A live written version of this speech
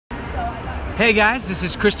Hey guys, this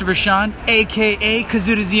is Christopher Sean, aka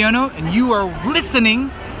Kazuda Ziono, and you are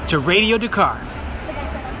listening to Radio Dakar.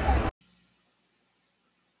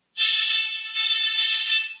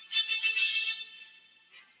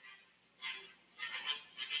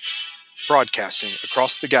 Broadcasting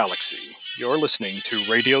across the galaxy, you're listening to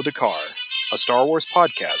Radio Dakar, a Star Wars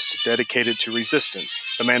podcast dedicated to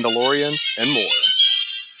Resistance, The Mandalorian, and more.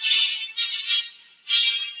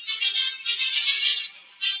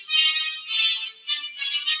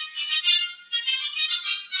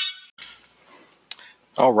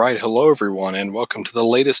 All right, hello everyone, and welcome to the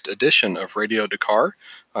latest edition of Radio Dakar.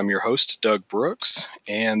 I'm your host, Doug Brooks,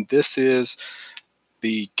 and this is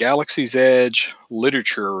the Galaxy's Edge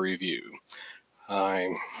Literature Review.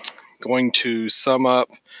 I'm going to sum up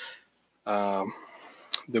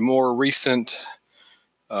the more recent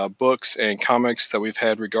books and comics that we've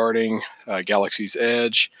had regarding Galaxy's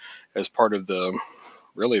Edge as part of the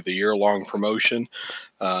year-long promotion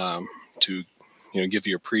to give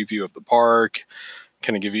you a preview of the park,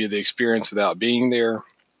 kind of give you the experience without being there.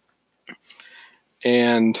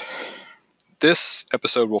 And this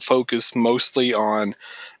episode will focus mostly on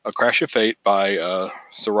A Crash of Fate by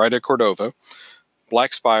Zoraida Cordova,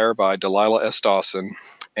 Black Spire by Delilah S. Dawson,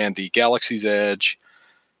 and the Galaxy's Edge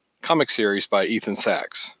comic series by Ethan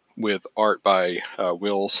Sachs, with art by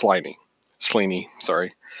Will Slaney.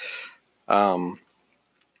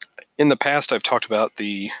 In the past, I've talked about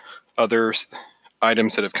the other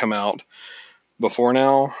items that have come out before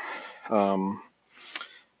now.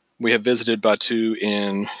 We have visited Batuu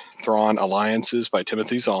in Thrawn Alliances by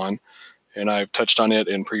Timothy Zahn, and I've touched on it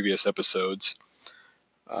in previous episodes.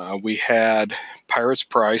 We had Pirate's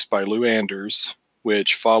Price by Lou Anders,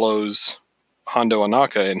 which follows Hondo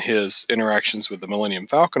Ohnaka and his interactions with the Millennium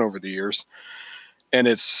Falcon over the years, and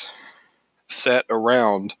it's set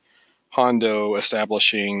around Hondo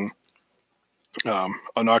establishing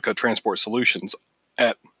Ohnaka Transport Solutions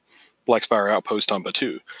at Black Spire Outpost on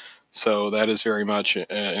Batuu. So that is very much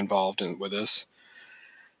involved with this.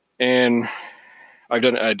 And I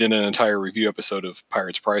did an entire review episode of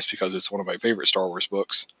Pirate's Price because it's one of my favorite Star Wars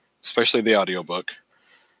books, especially the audiobook.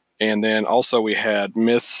 And then also we had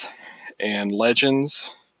Myths and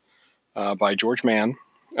Legends by George Mann.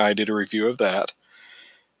 I did a review of that.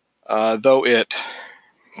 Though it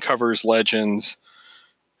covers legends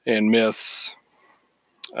and myths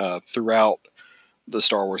throughout the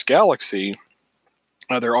Star Wars galaxy,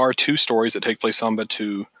 there are two stories that take place on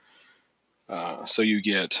Batuu, so you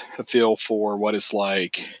get a feel for what it's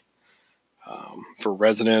like for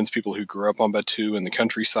residents, people who grew up on Batuu in the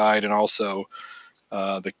countryside, and also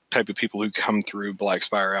the type of people who come through Black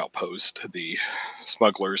Spire Outpost, the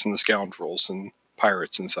smugglers and the scoundrels and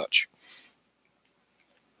pirates and such.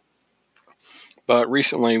 But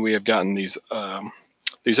recently we have gotten these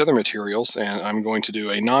other materials, and I'm going to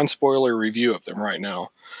do a non-spoiler review of them right now.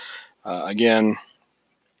 Again,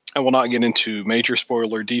 I will not get into major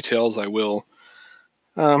spoiler details. I will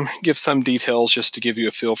give some details just to give you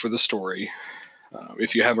a feel for the story.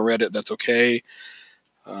 If you haven't read it, that's okay.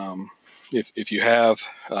 If you have,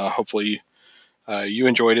 hopefully you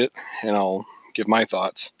enjoyed it, and I'll give my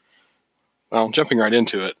thoughts. Well, jumping right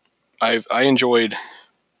into it, I enjoyed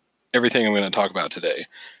everything I'm going to talk about today.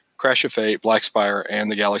 Crash of Fate, Black Spire,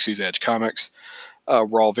 and the Galaxy's Edge comics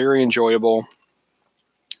were all very enjoyable,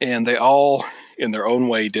 and they all, in their own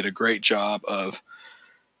way, did a great job of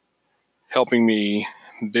helping me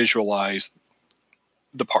visualize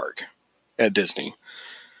the park at Disney.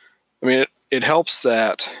 I mean, it helps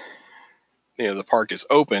that the park is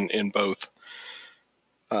open in both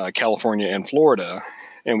California and Florida,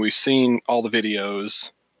 and we've seen all the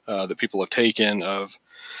videos that people have taken of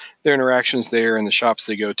their interactions there and the shops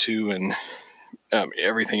they go to and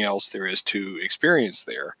everything else there is to experience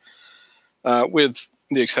there, with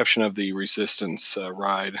the exception of the Resistance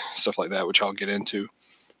ride, stuff like that, which I'll get into.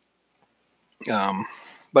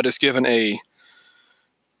 But it's given a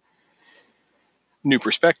new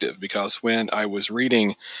perspective, because when I was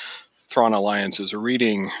reading Thrawn Alliances or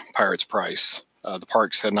reading Pirate's Price, the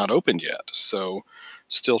parks had not opened yet. So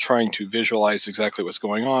still trying to visualize exactly what's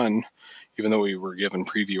going on, even though we were given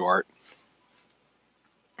preview art.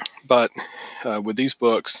 But with these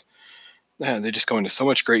books, they just go into so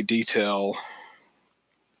much great detail,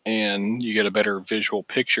 and you get a better visual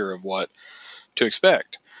picture of what to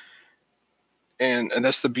expect. And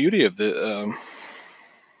that's the beauty of the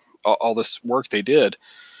all this work they did.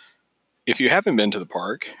 If you haven't been to the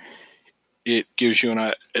park, it gives you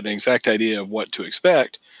an exact idea of what to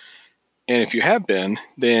expect. And if you have been,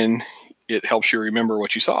 then it helps you remember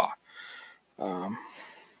what you saw.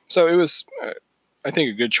 So it was, I think,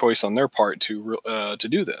 a good choice on their part to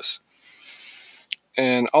do this.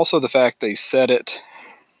 And also the fact they set it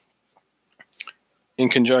in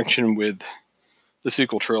conjunction with the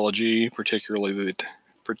sequel trilogy, particularly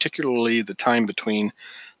the time between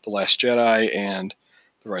The Last Jedi and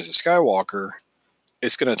The Rise of Skywalker.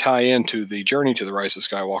 It's going to tie into the Journey to the Rise of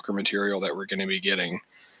Skywalker material that we're going to be getting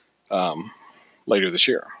later this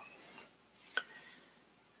year.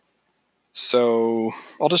 So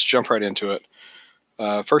I'll just jump right into it.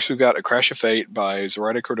 First, we've got A Crash of Fate by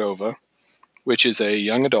Zoraida Cordova, which is a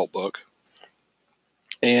young adult book.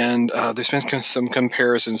 And there's been some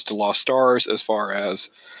comparisons to Lost Stars as far as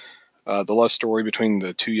the love story between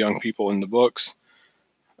the two young people in the books.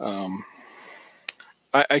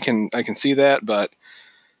 I can see that, but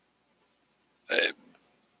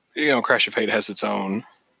Crash of Fate has its own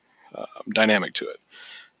dynamic to it.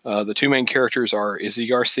 The two main characters are Izzy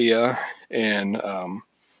Garcia and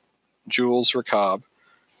Jules Racab,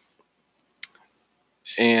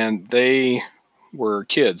 and they were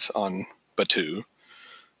kids on Batuu,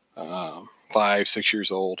 5-6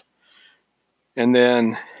 years old, and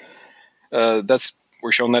then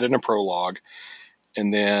we're shown that in a prologue,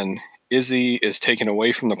 and then Izzy is taken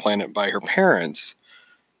away from the planet by her parents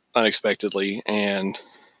unexpectedly, and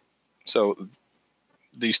so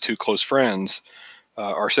these two close friends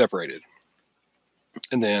are separated.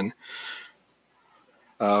 And then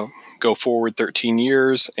go forward 13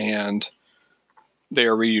 years, and they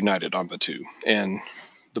are reunited on Batuu. And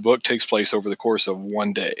the book takes place over the course of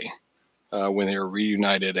one day when they are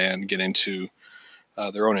reunited and get into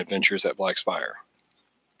their own adventures at Black Spire.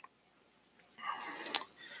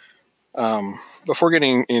 Before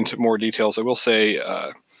getting into more details, I will say,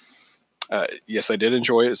 yes, I did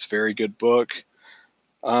enjoy it. It's a very good book.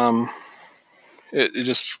 It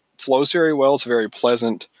just flows very well. It's a very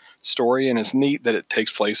pleasant story, and it's neat that it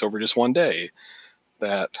takes place over just one day.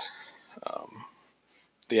 That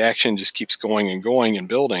the action just keeps going and going and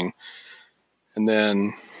building, and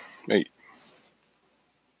then in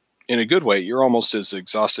a good way, you're almost as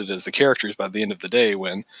exhausted as the characters by the end of the day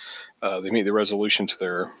when they meet the resolution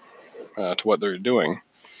to what they're doing.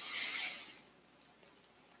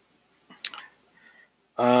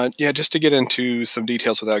 Just to get into some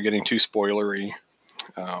details without getting too spoilery.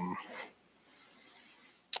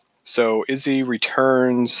 So Izzy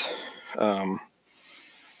returns.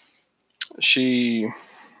 She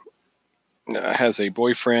has a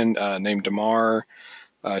boyfriend named Damar.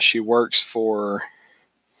 She works for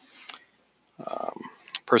a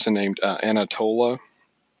person named Anatola.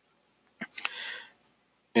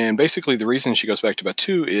 And basically the reason she goes back to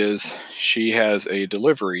Batuu is she has a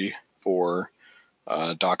delivery for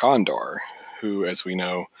Doc Ondar, who, as we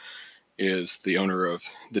know, is the owner of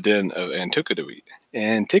the Den of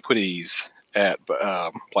Antiquities at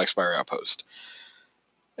Black Spire Outpost.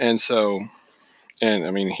 And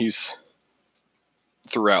he's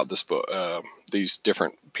throughout this book, these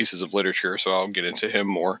different pieces of literature, so I'll get into him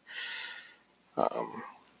more.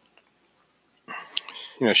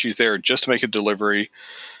 She's there just to make a delivery.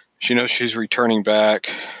 She knows she's returning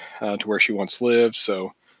back to where she once lived,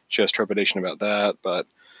 so she has trepidation about that, but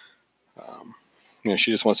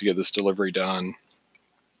she just wants to get this delivery done.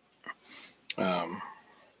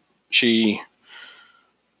 She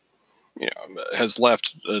has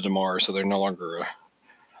left Damar, so they're no longer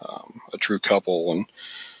a true couple, and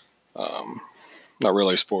not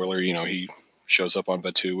really a spoiler, he shows up on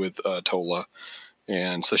Batuu with Tola,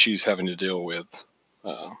 and so she's having to deal with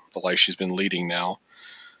the life she's been leading now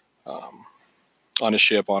on a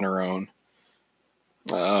ship on her own,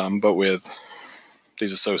 but with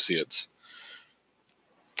these associates.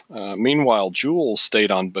 Meanwhile, Jules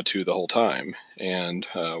stayed on Batuu the whole time and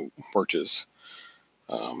worked his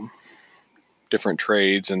different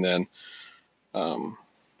trades, and then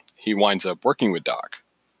he winds up working with Doc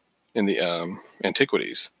in the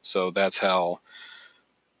Antiquities. So that's how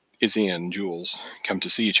Izzy and Jules come to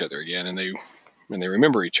see each other again, and they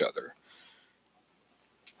remember each other.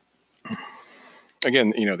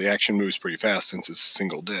 Again, the action moves pretty fast since it's a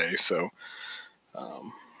single day, so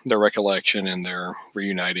their recollection and their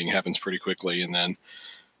reuniting happens pretty quickly, and then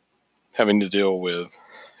having to deal with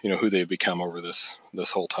who they've become over this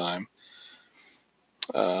whole time.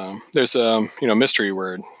 There's a mystery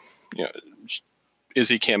where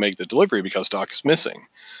Izzy can't make the delivery because Doc is missing,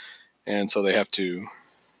 and so they have to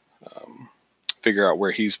figure out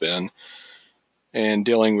where he's been, and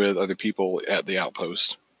dealing with other people at the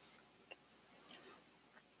outpost.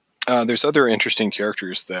 There's other interesting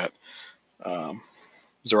characters that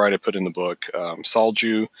Zoraida put in the book.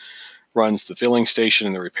 Salju runs the filling station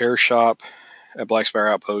and the repair shop at Black Spire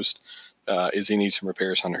Outpost. Izzy needs some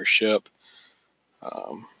repairs on her ship,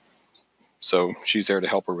 so she's there to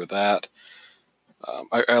help her with that.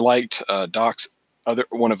 I liked Doc's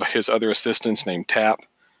one of his other assistants named Tap,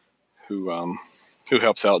 who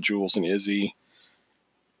helps out Jules and Izzy.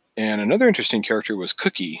 And another interesting character was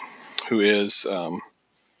Cookie, who is a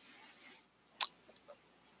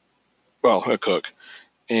cook.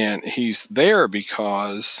 And he's there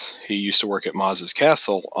because he used to work at Maz's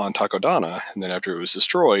castle on Takodana, and then after it was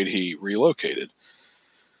destroyed, he relocated.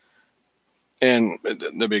 And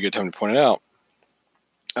that'd be a good time to point it out.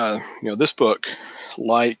 This book,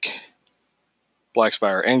 like Black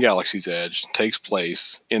Spire and Galaxy's Edge, takes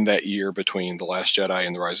place in that year between The Last Jedi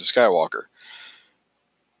and The Rise of Skywalker.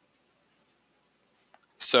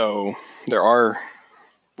 So there are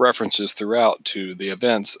references throughout to the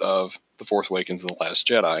events of The Force Awakens and The Last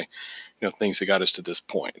Jedi, things that got us to this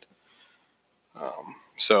point.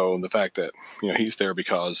 So the fact that, he's there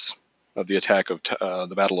because of the attack of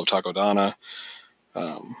the Battle of Takodana,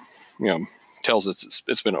 tells us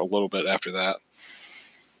it's been a little bit after that.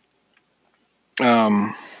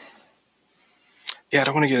 I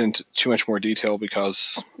don't want to get into too much more detail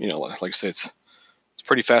because, like I say, it's a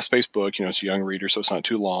pretty fast-paced book. It's a young reader, so it's not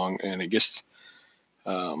too long, and it gets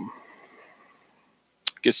to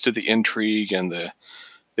the intrigue and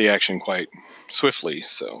the action quite swiftly.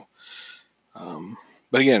 So,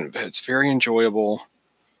 but again, it's very enjoyable,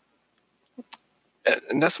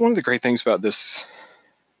 and that's one of the great things about this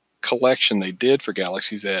collection they did for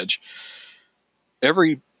Galaxy's Edge.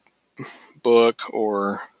 Every book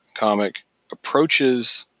or comic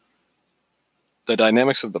approaches the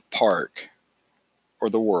dynamics of the park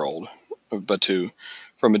or the world, but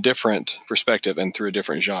from a different perspective and through a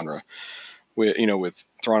different genre. With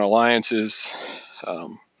Thrawn Alliances,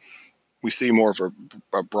 we see more of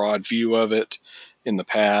a broad view of it in the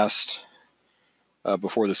past,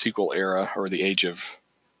 before the sequel era or the Age of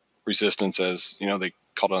Resistance, as they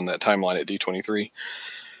called on that timeline at D23.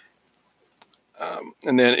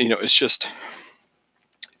 And then it's just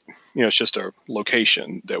a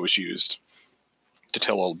location that was used to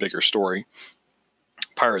tell a bigger story.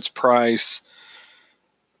 Pirate's Price.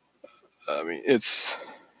 It's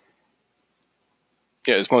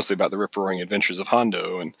mostly about the rip-roaring adventures of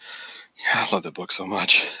Hondo, and I love that book so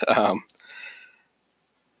much.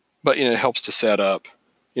 But it helps to set up.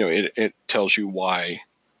 It tells you why.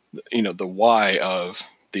 The why of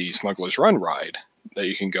the Smuggler's Run ride that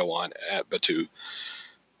you can go on at Batuu.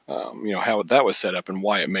 How that was set up and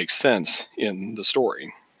why it makes sense in the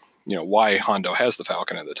story. Why Hondo has the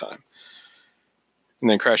Falcon at the time. And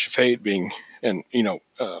then Crash of Fate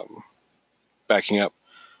backing up.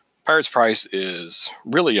 Pirate's Price is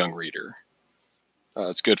really young reader.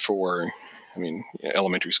 It's good for,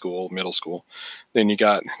 elementary school, middle school. Then you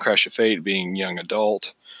got Crash of Fate being young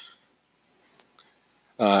adult.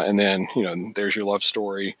 And then, there's your love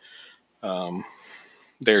story.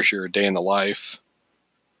 There's your day in the life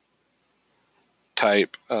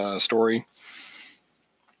type story.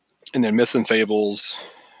 And then Myths and Fables,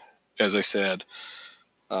 as I said,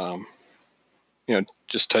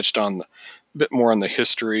 just touched on a bit more on the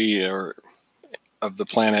history of the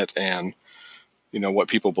planet and, what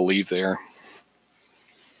people believe there.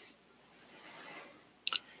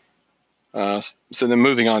 So then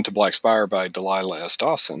moving on to Black Spire by Delilah S.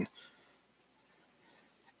 Dawson.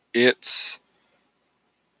 It's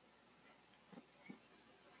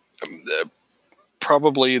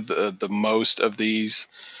probably the most of these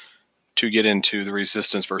to get into the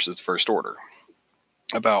Resistance versus the First Order,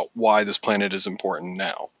 about why this planet is important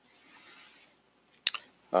now.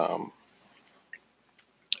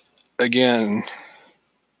 Again,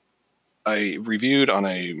 I reviewed on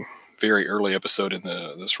a very early episode in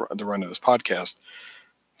the run of this podcast,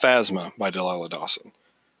 Phasma by Delilah Dawson.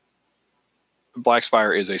 Black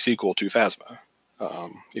Spire is a sequel to Phasma.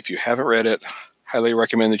 If you haven't read it, highly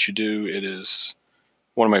recommend that you do. It is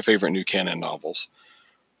one of my favorite new canon novels.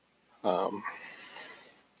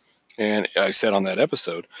 And I said on that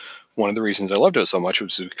episode, one of the reasons I loved it so much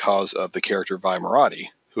was because of the character Vi Marati,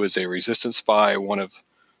 who is a Resistance spy, one of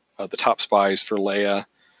the top spies for Leia.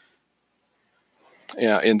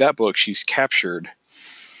 In that book, she's captured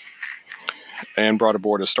and brought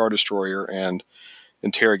aboard a Star Destroyer and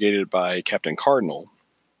interrogated by Captain Cardinal,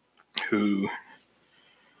 who,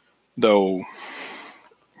 though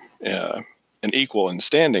an equal in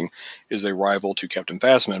standing, is a rival to Captain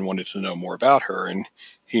Phasma and wanted to know more about her. And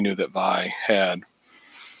he knew that Vi had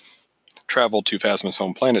traveled to Phasma's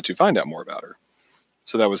home planet to find out more about her.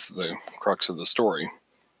 So that was the crux of the story.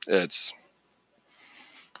 It's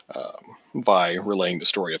Vi relaying the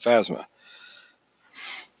story of Phasma.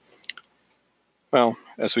 Well,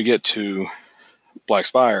 as we get to Black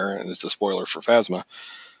Spire, and it's a spoiler for Phasma,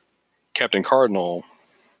 Captain Cardinal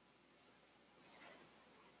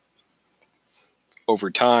over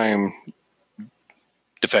time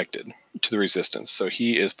defected to the Resistance. So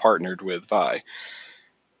he is partnered with Vi.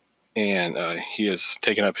 And he has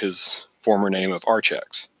taken up his former name of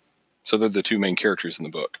Archex. So they're the two main characters in the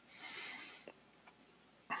book.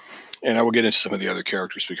 And I will get into some of the other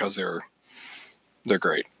characters because they're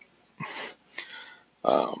great.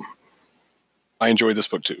 I enjoyed this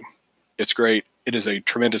book too. It's great. It is a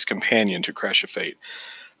tremendous companion to Crash of Fate.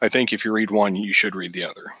 I think if you read one, you should read the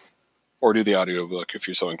other, or do the audiobook if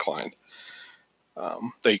you're so inclined.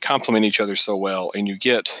 They complement each other so well, and you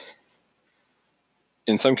get,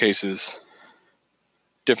 in some cases,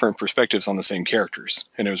 different perspectives on the same characters,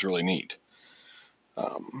 and it was really neat.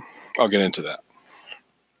 I'll get into that.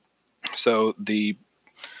 So the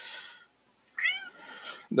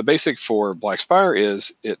basic for Black Spire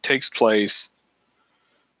is it takes place,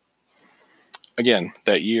 again,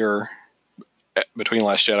 that year between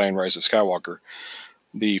Last Jedi and Rise of Skywalker.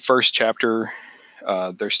 The first chapter,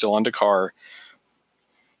 they're still on Dakar,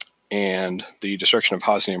 and the destruction of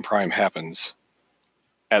Hosnian Prime happens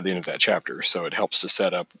at the end of that chapter, so it helps to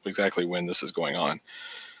set up exactly when this is going on.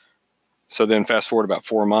 So then fast forward about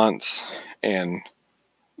 4 months, and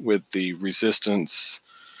with the Resistance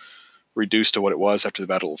reduced to what it was after the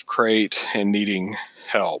Battle of Crate and needing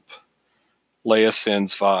help, Leia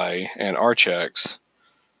sends Vi and Archex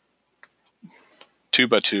to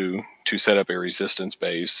Batuu to set up a Resistance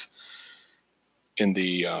base in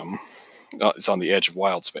the it's on the edge of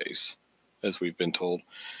wild space, as we've been told,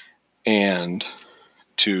 and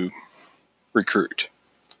to recruit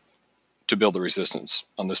to build the Resistance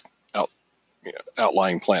on this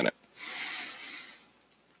outlying planet.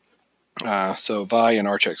 So Vi and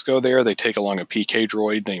Archex go there. They take along a PK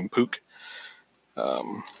droid named Pook,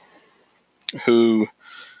 who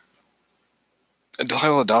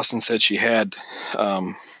Delilah Dawson said she had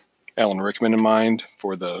Alan Rickman in mind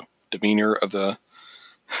for the demeanor of the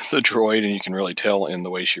droid, and you can really tell in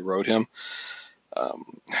the way she wrote him.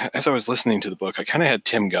 As I was listening to the book, I kind of had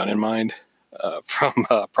Tim Gunn in mind from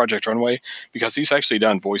Project Runway, because he's actually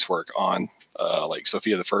done voice work on like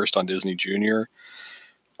Sophia the First on Disney Junior.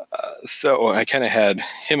 So I kind of had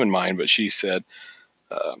him in mind, but she said,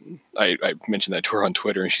 I mentioned that to her on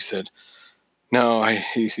Twitter, and she said, no,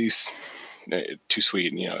 he's too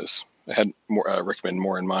sweet. And, I had Rickman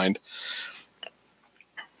more in mind.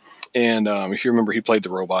 And if you remember, he played the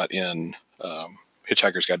robot in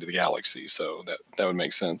Hitchhiker's Guide to the Galaxy, so that would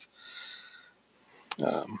make sense.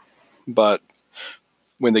 But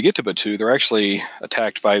when they get to Batuu, they're actually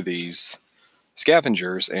attacked by these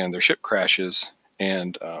scavengers, and their ship crashes,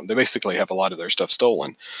 and they basically have a lot of their stuff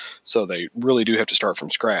stolen. So they really do have to start from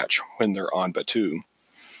scratch when they're on Batuu.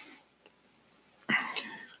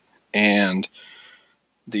 And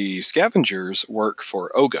the scavengers work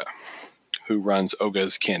for Oga, who runs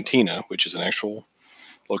Oga's Cantina, which is an actual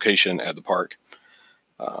location at the park,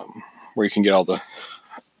 where you can get all the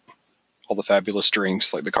fabulous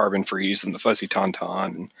drinks like the Carbon Freeze and the Fuzzy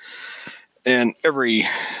Tauntaun, and every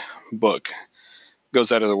book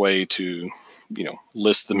goes out of the way to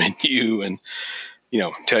list the menu and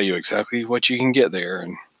tell you exactly what you can get there.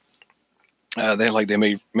 And they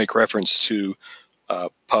may make reference to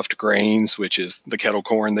puffed grains, which is the kettle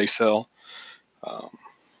corn they sell.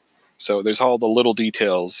 So there's all the little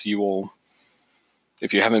details.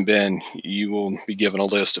 If you haven't been, you will be given a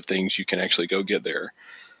list of things you can actually go get there.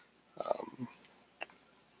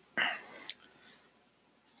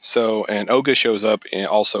 And Oga shows up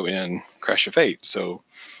also in Crash of Fate. So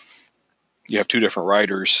you have two different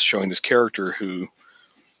writers showing this character who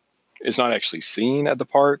is not actually seen at the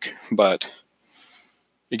park, but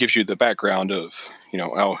it gives you the background of,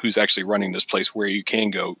 who's actually running this place, where you can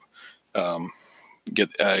go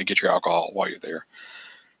get your alcohol while you're there.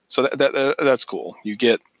 So that's cool. You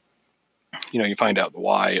get, you find out the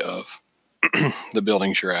why of the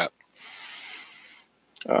buildings you're at.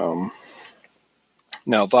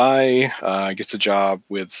 Now Vi gets a job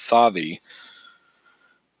with Savi,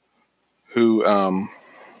 who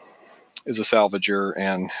is a salvager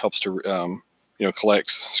and helps to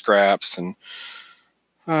collects scraps and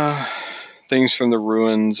things from the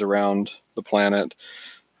ruins around the planet,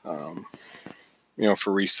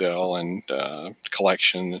 for resale and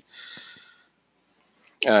collection.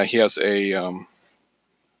 He has another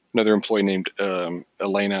employee named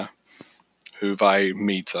Elena, who Vi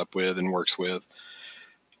meets up with and works with.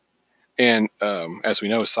 And as we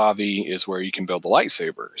know, Savi is where you can build the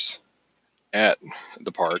lightsabers at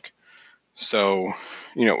the park. So,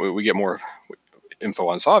 we get more info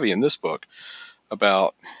on Savi in this book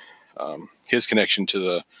about his connection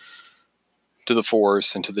to the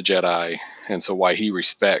Force and to the Jedi, and so why he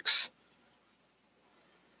respects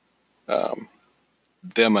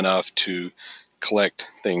them enough to collect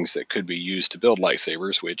things that could be used to build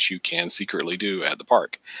lightsabers, which you can secretly do at the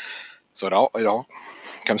park. So it all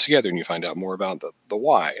comes together, and you find out more about the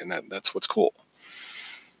why, and that's what's cool.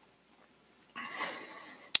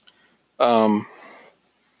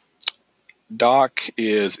 Doc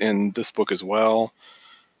is in this book as well.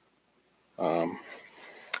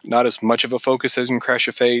 Not as much of a focus as in Crash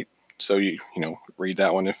of Fate, so you read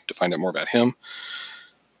that one to find out more about him.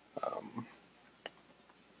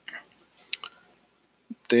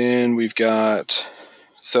 Then we've got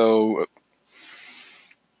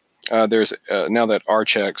there's now that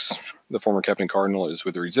Archex, the former Captain Cardinal, is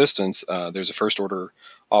with the Resistance. There's a First Order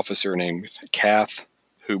officer named Kath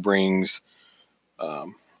who brings a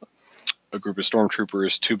group of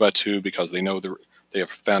stormtroopers 2 by 2 because they know they have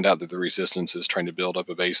found out that the Resistance is trying to build up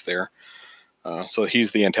a base there. So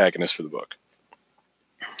he's the antagonist for the book,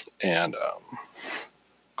 and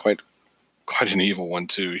quite an evil one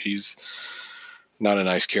too. He's not a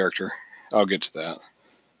nice character. I'll get to that.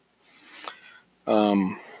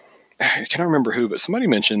 I can't remember who, but somebody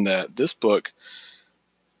mentioned that this book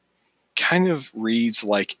kind of reads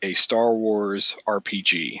like a Star Wars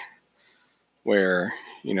RPG, where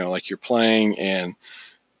like you're playing and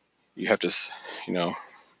you have to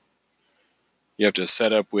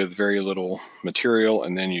set up with very little material,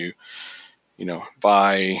 and then you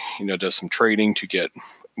buy does some trading to get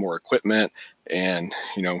more equipment, and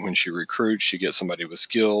when she recruits, she gets somebody with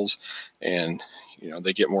skills, and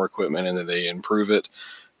they get more equipment, and then they improve it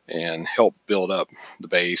and help build up the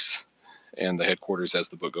base and the headquarters as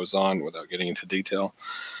the book goes on, without getting into detail.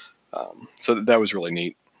 So that was really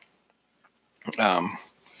neat.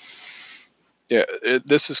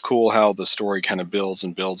 This is cool how the story kind of builds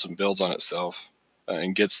and builds and builds on itself,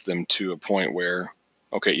 and gets them to a point where,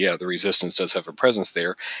 okay, yeah, the Resistance does have a presence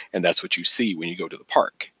there, and that's what you see when you go to the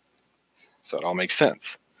park. So it all makes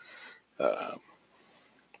sense. I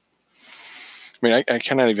mean, I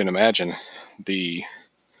cannot even imagine the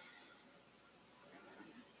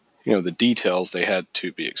details they had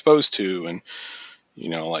to be exposed to, and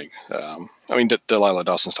Delilah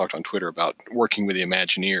Dawson's talked on Twitter about working with the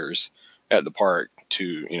Imagineers at the park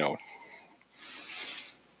to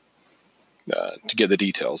get the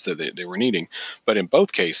details that they were needing. But in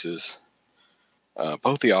both cases,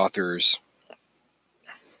 both the authors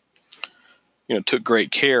took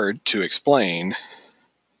great care to explain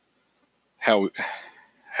how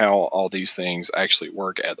all these things actually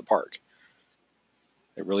work at the park.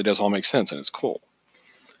 It really does all make sense, and it's cool.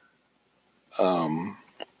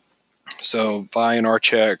 So Vi and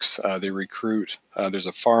Archex, they recruit. There's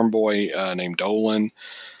a farm boy named Dolan.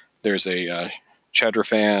 There's a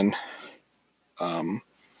Chadrafan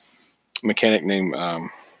mechanic named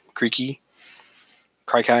Kriki.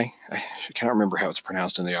 I can't remember how it's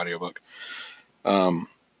pronounced in the audiobook.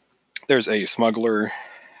 There's a smuggler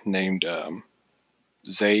named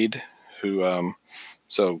Zaid, who,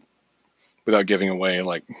 so without giving away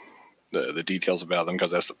like the details about them,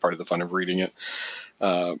 because that's part of the fun of reading it,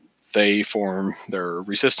 they form their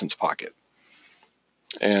Resistance pocket.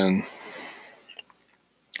 And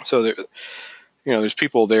so there's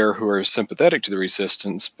people there who are sympathetic to the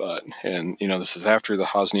Resistance, and this is after the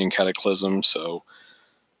Hosnian Cataclysm, so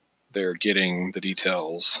they're getting the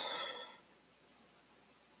details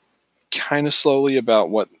kind of slowly about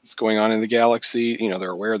what's going on in the galaxy.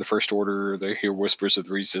 They're aware of the First Order. They hear whispers of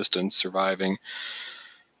the Resistance surviving.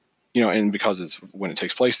 And because when it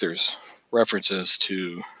takes place, there's references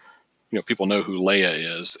to, people know who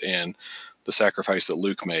Leia is and the sacrifice that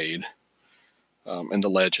Luke made, and the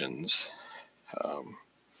legends.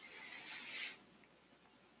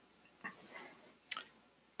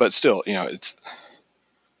 But still, it's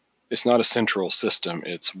not a central system.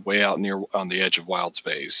 It's way out near on the edge of wild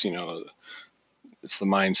space. It's the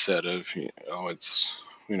mindset of, it's,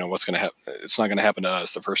 what's going to happen. It's not going to happen to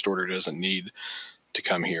us. The First Order doesn't need to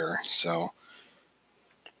come here. So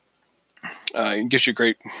it gives you a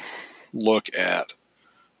great look at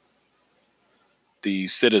the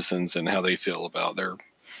citizens and how they feel about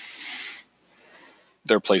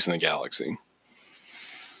their place in the galaxy.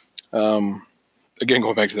 Again,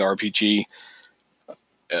 going back to the RPG,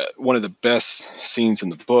 one of the best scenes in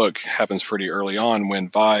the book happens pretty early on when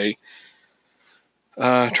Vi,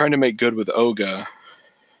 trying to make good with Oga,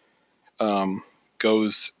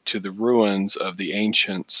 goes to the ruins of the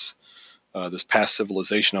ancients, this past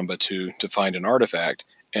civilization on Batuu, to find an artifact,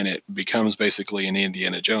 and it becomes basically an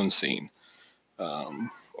Indiana Jones scene,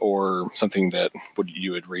 or something that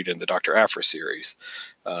you would read in the Dr. Aphra series,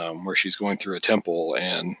 where she's going through a temple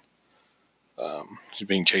and she's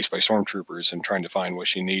being chased by stormtroopers and trying to find what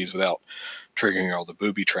she needs without triggering all the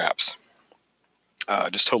booby traps.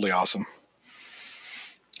 Just totally awesome.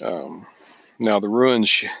 Now the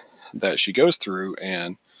ruins that she goes through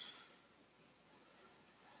and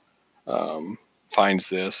finds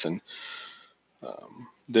this, and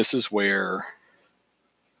this is where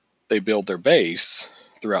they build their base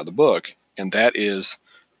throughout the book, and that is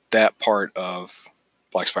that part of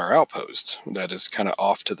Blackspire Outpost that is kind of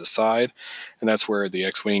off to the side, and that's where the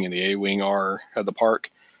X-Wing and the A-Wing are at the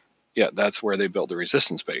park. Yeah, that's where they built the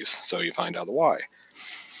Resistance base, so you find out the why.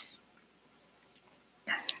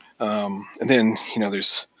 And then,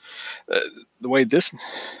 there's the way this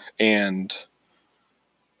and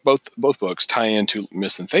both books tie into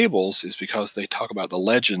Myths and Fables is because they talk about the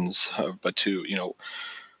legends of Batuu.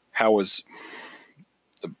 How was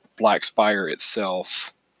the Black Spire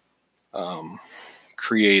itself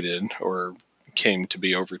created or came to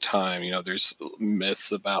be over time. There's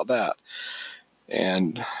myths about that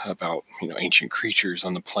and about, ancient creatures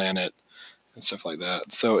on the planet and stuff like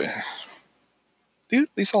that. So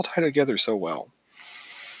these all tie together so well.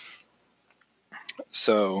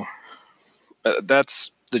 So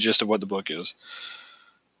that's the gist of what the book is.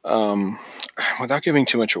 Without giving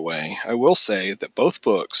too much away, I will say that both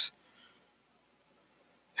books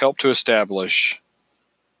help to establish,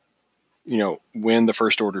 when the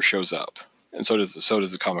First Order shows up, and so does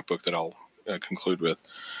the comic book that I'll conclude with.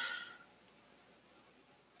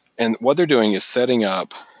 And what they're doing is setting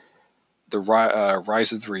up the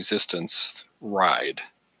Rise of the Resistance ride.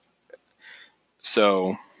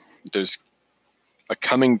 So there's a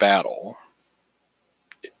coming battle.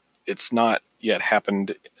 It's not yet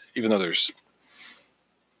happened, even though there's,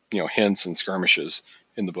 hints and skirmishes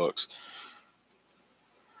in the books.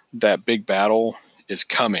 That big battle is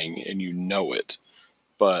coming, and you know it.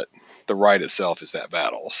 But the ride itself is that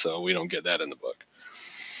battle, so we don't get that in the book.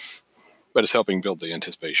 But it's helping build the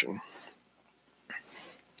anticipation.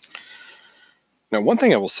 Now, one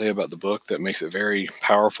thing I will say about the book that makes it very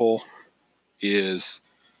powerful is,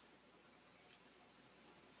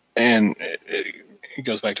 and it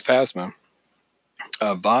goes back to Phasma,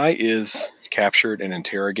 Vi is captured and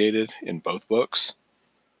interrogated in both books,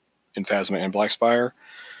 in Phasma and Blackspire,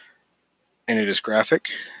 and it is graphic,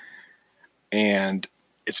 and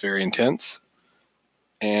it's very intense,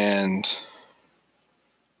 and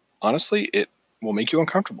honestly, it will make you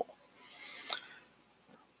uncomfortable.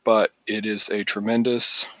 But it is a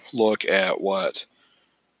tremendous look at what,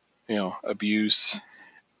 abuse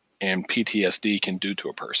and PTSD can do to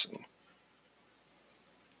a person.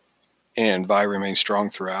 And Vi remains strong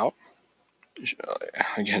throughout.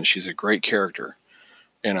 Again, she's a great character.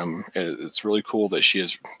 And it's really cool that she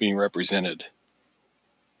is being represented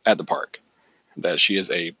at the park. That she is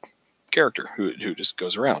a character who just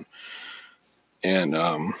goes around. And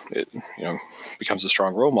it becomes a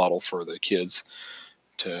strong role model for the kids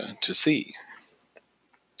to see.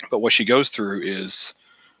 But what she goes through is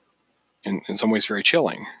in some ways very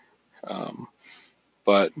chilling.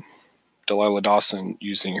 But Delilah Dawson,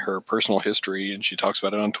 using her personal history, and she talks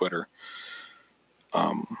about it on Twitter,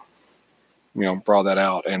 brought that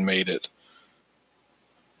out and made it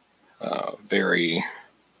very,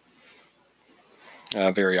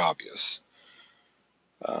 very obvious.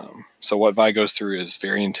 So what Vi goes through is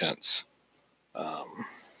very intense, but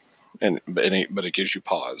it gives you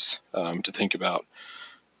pause to think about,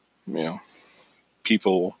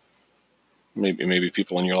 people, maybe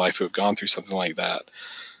people in your life who have gone through something like that,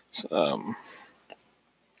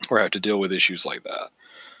 or have to deal with issues like that.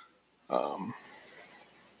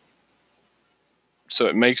 So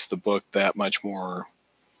it makes the book that much more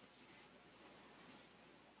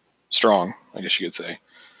strong, I guess you could say.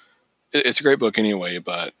 It's a great book anyway,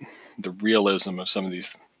 but the realism of some of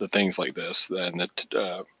the things like this, and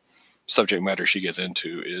the subject matter she gets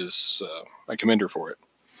into is, I commend her for it.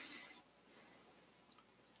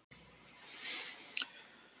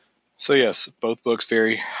 So yes, both books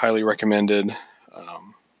very highly recommended.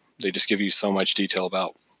 They just give you so much detail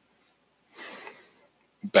about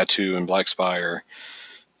Batuu and Blackspire,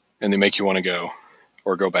 and they make you want to go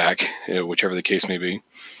or go back, whichever the case may be.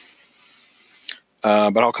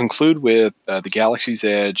 But I'll conclude with The Galaxy's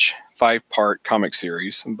Edge 5-part comic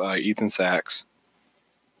series by Ethan Sacks,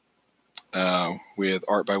 with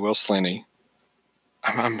art by Will Slaney.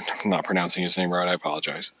 I'm not pronouncing his name right, I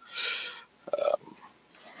apologize.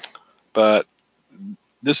 But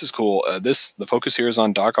this is cool. The focus here is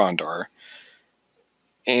on Dok-Ondar,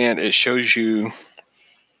 and it shows you,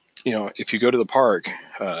 if you go to the park,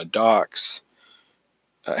 Doc's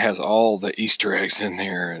has all the Easter eggs in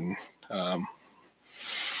there, and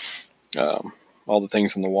all the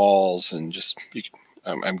things on the walls, and just,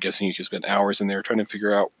 I'm guessing you could spend hours in there trying to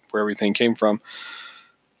figure out where everything came from.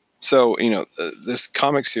 So, this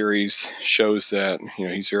comic series shows that,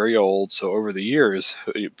 he's very old. So over the years,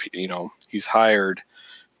 he's hired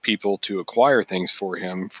people to acquire things for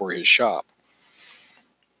him for his shop.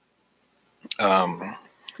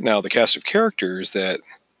 Now, the cast of characters that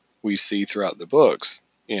we see throughout the books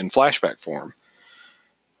in flashback form,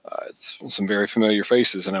 it's some very familiar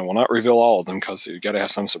faces, and I will not reveal all of them because you got to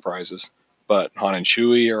have some surprises. But Han and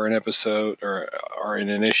Chewie are in episode or are in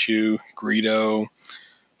an issue. Greedo,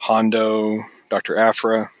 Hondo, Dr.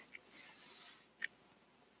 Aphra.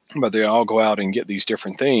 But they all go out and get these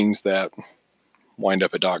different things that wind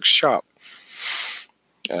up at Doc's shop.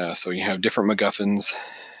 So you have different MacGuffins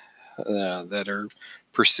that are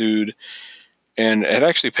pursued. And it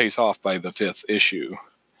actually pays off by the 5th issue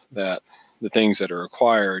that the things that are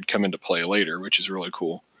acquired come into play later, which is really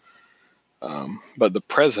cool. But the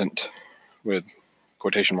present, with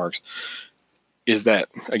quotation marks, is that,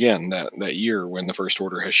 again, that year when the First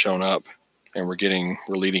Order has shown up and we're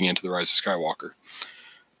leading into the Rise of Skywalker.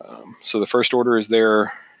 So the First Order is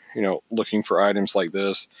there, looking for items like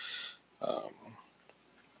this.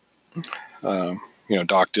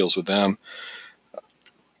 Doc deals with them.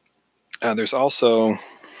 There's also,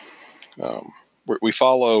 we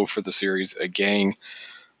follow for the series a gang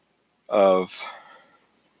of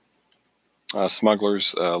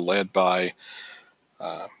smugglers led by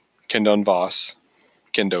Kendo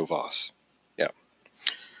Voss. Yeah.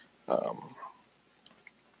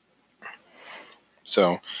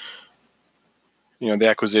 So, the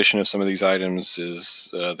acquisition of some of these items is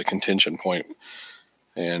the contention point,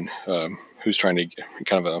 and who's trying to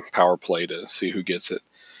kind of a power play to see who gets it.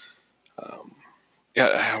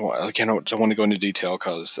 Again, I don't want to go into detail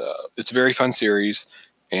because it's a very fun series,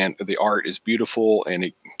 and the art is beautiful, and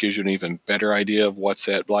it gives you an even better idea of what's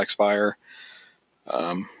at Black Spire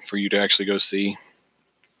for you to actually go see.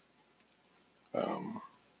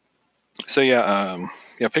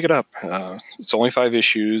 Pick it up. It's only 5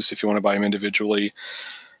 issues. If you want to buy them individually,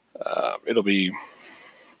 it'll be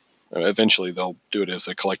eventually they'll do it as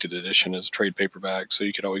a collected edition, as a trade paperback. So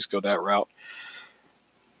you could always go that route.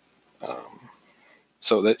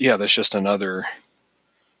 That's just another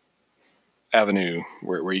avenue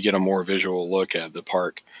where you get a more visual look at the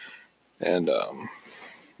park, and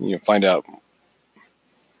find out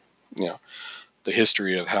the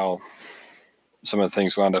history of how some of the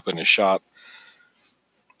things wound up in his shop.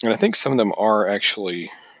 And I think some of them are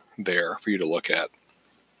actually there for you to look at.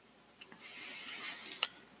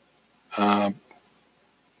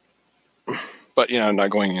 But I'm not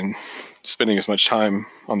going and spending as much time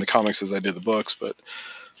on the comics as I did the books. But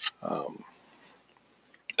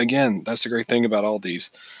again, that's the great thing about all these.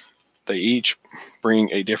 They each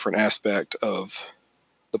bring a different aspect of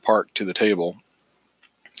the park to the table.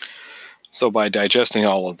 So by digesting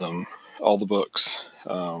all of them, all the books,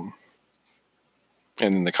 and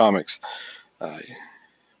then the comics,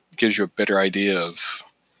 gives you a better idea of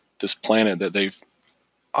this planet that they've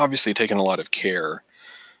obviously taken a lot of care,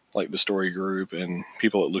 like the story group and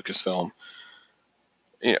people at Lucasfilm.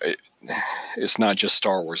 It's not just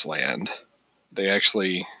Star Wars land. They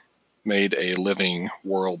actually made a living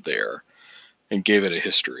world there and gave it a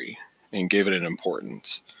history and gave it an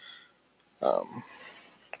importance.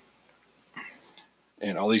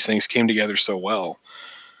 And all these things came together so well.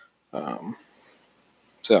 I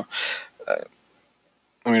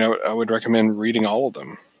would recommend reading all of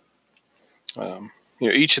them.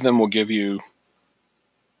 Each of them will give you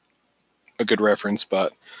a good reference,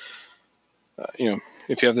 but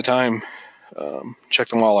if you have the time, check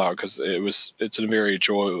them all out, because it's a very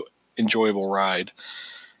enjoyable ride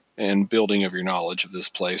and building of your knowledge of this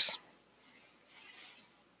place.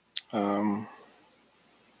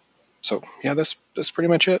 That's pretty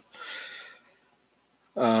much it.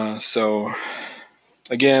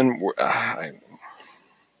 Again,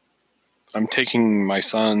 I'm taking my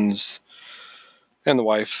sons and the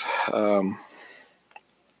wife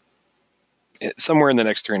somewhere in the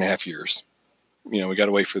next 3.5 years. We got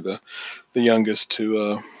to wait for the youngest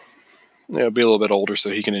to be a little bit older so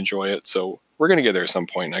he can enjoy it. So we're going to get there at some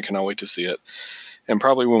point, and I cannot wait to see it. And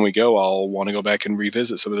probably when we go, I'll want to go back and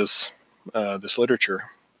revisit some of this literature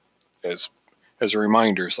as a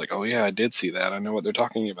reminder. It's like, oh yeah, I did see that. I know what they're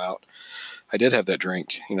talking about. I did have that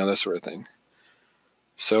drink, that sort of thing.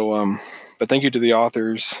 So, but thank you to the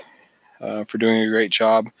authors for doing a great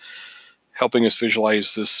job helping us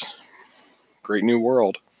visualize this great new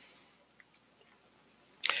world.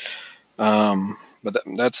 But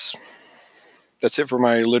that's it for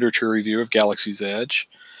my literature review of Galaxy's Edge.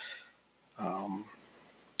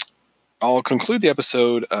 I'll conclude the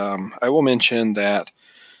episode. I will mention that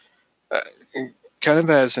kind of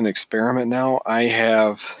as an experiment now, I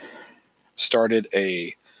have started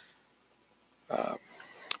a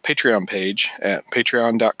Patreon page at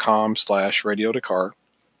patreon.com/RadioDakar,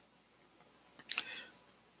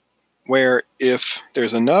 where if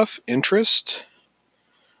there's enough interest,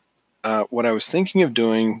 what I was thinking of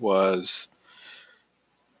doing was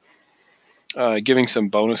giving some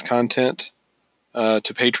bonus content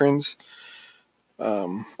to patrons.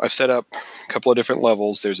 I've set up a couple of different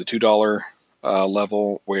levels. There's a $2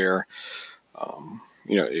 level where,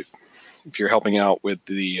 if you're helping out with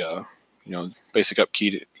the basic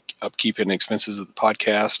upkeep and expenses of the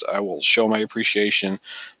podcast, I will show my appreciation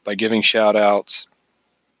by giving shout outs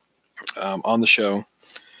on the show.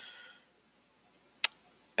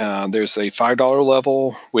 There's a $5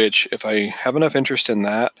 level, which if I have enough interest in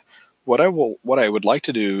that, what I would like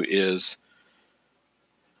to do is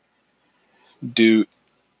do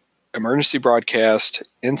emergency broadcast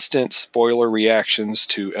instant spoiler reactions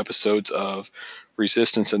to episodes of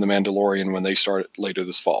Resistance and The Mandalorian when they start later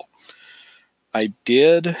this fall. I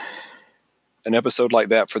did an episode like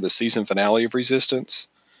that for the season finale of Resistance.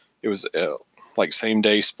 It was like same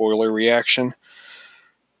day spoiler reaction.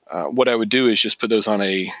 What I would do is just put those on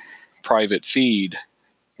a private feed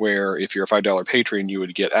where if you're a $5 patron, you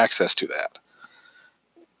would get access to that.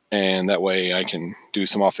 And that way I can do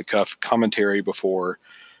some off-the-cuff commentary before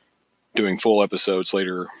doing full episodes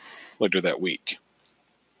later that week.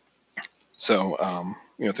 So,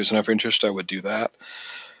 if there's enough interest, I would do that.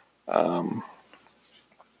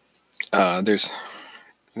 There's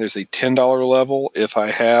a $10 level. If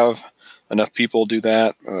I have enough people do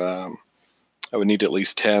that, I would need at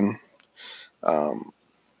least 10.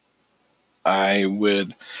 I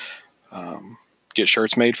would get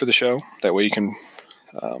shirts made for the show. That way you can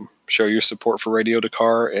show your support for Radio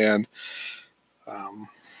Dakar and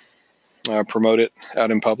promote it out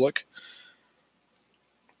in public.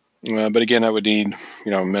 But again, I would need,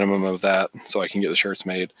 a minimum of that so I can get the shirts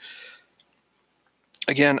made.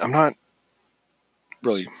 Again, I'm not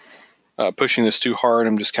really pushing this too hard.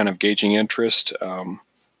 I'm just kind of gauging interest.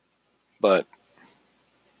 But,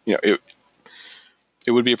 it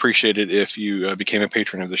would be appreciated if you became a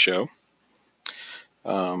patron of the show.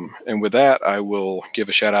 And with that, I will give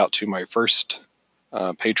a shout out to my first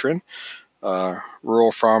patron,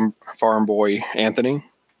 Rural Farm Boy Anthony.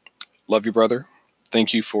 Love you, brother.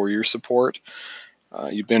 Thank you for your support.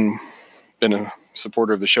 You've been a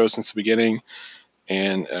supporter of the show since the beginning,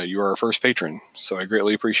 and you are our first patron, so I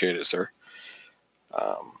greatly appreciate it, sir.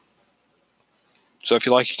 So if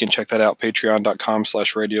you like, you can check that out,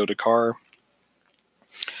 patreon.com/RadioDakar.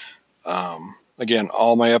 Again,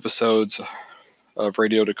 all my episodes of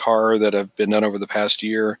Radio Dakar that have been done over the past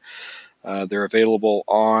year, they're available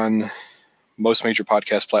on most major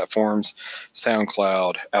podcast platforms: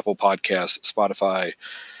 SoundCloud, Apple Podcasts, Spotify,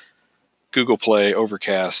 Google Play,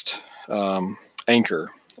 Overcast,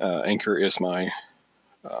 Anchor. Anchor is my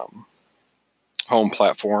home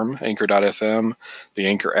platform, Anchor.fm, the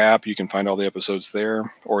Anchor app. You can find all the episodes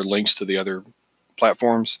there or links to the other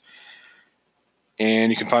platforms.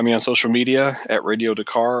 And you can find me on social media at Radio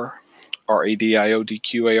Dakar,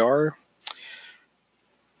 RADIODQAR.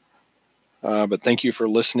 But thank you for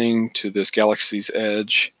listening to this Galaxy's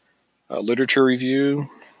Edge literature review.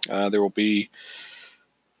 There will be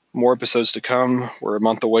more episodes to come. We're a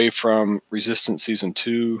month away from Resistance Season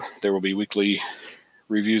 2. There will be weekly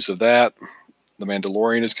reviews of that. The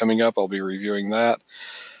Mandalorian is coming up. I'll be reviewing that.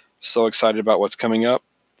 So excited about what's coming up.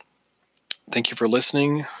 Thank you for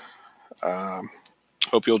listening.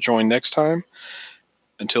 Hope you'll join next time.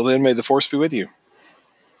 Until then, may the Force be with you.